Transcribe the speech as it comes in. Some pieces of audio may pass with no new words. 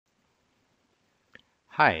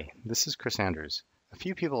Hi, this is Chris Andrews. A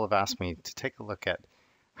few people have asked me to take a look at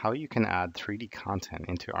how you can add 3D content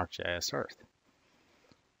into ArcGIS Earth.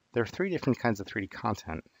 There are three different kinds of 3D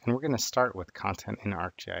content, and we're going to start with content in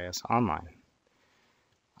ArcGIS Online.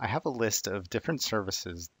 I have a list of different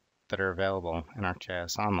services that are available in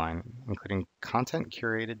ArcGIS Online, including content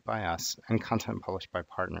curated by us and content published by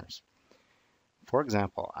partners. For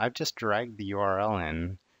example, I've just dragged the URL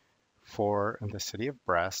in for the city of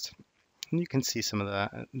Brest. And you can see some of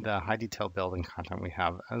the high detail building content we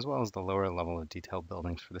have, as well as the lower level of detailed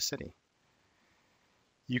buildings for the city.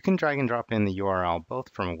 You can drag and drop in the URL both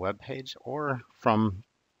from a web page or from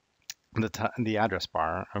the address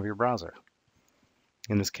bar of your browser.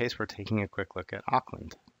 In this case, we're taking a quick look at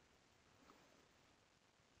Auckland.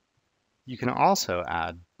 You can also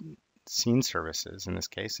add scene services, in this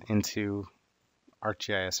case, into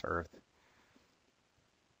ArcGIS Earth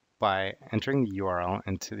by entering the URL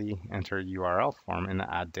into the Enter URL form in the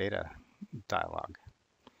Add Data dialog.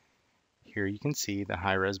 Here you can see the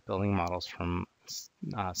high-res building models from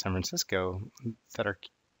San Francisco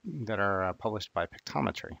that are published by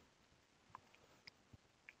Pictometry.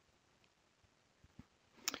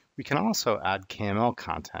 We can also add KML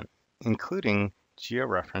content, including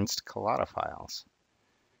georeferenced collada files.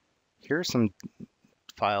 Here are some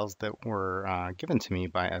files that were given to me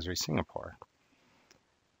by Esri Singapore.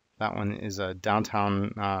 That one is a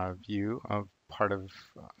downtown view of part of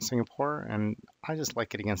Singapore, and I just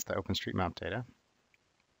like it against the OpenStreetMap data.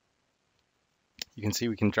 You can see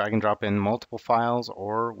we can drag and drop in multiple files,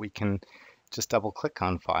 or we can just double click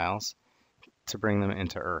on files to bring them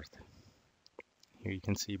into Earth. Here you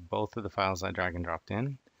can see both of the files I drag and dropped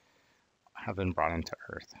in have been brought into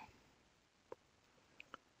Earth.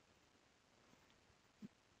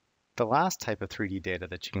 The last type of 3D data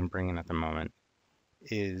that you can bring in at the moment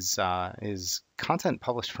is content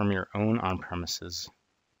published from your own on-premises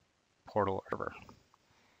portal or server.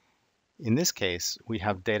 In this case, we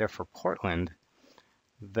have data for Portland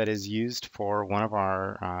that is used for one of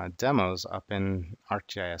our demos up in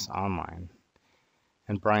ArcGIS Online.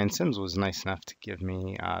 And Brian Sims was nice enough to give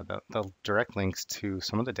me the direct links to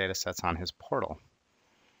some of the data sets on his portal.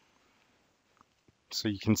 So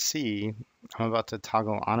you can see I'm about to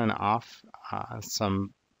toggle on and off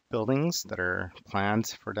some buildings that are planned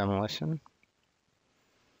for demolition.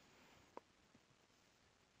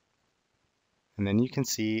 And then you can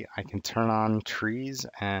see I can turn on trees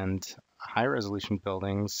and high resolution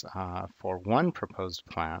buildings for one proposed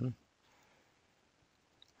plan.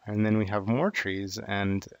 And then we have more trees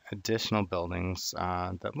and additional buildings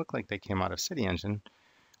that look like they came out of City Engine,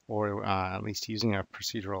 or at least using a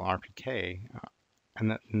procedural RPK,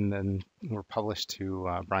 and then were published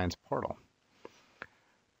to Brian's portal.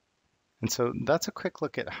 And so that's a quick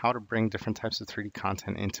look at how to bring different types of 3D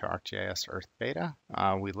content into ArcGIS Earth Beta.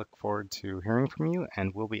 We look forward to hearing from you,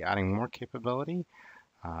 and we'll be adding more capability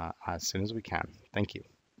as soon as we can. Thank you.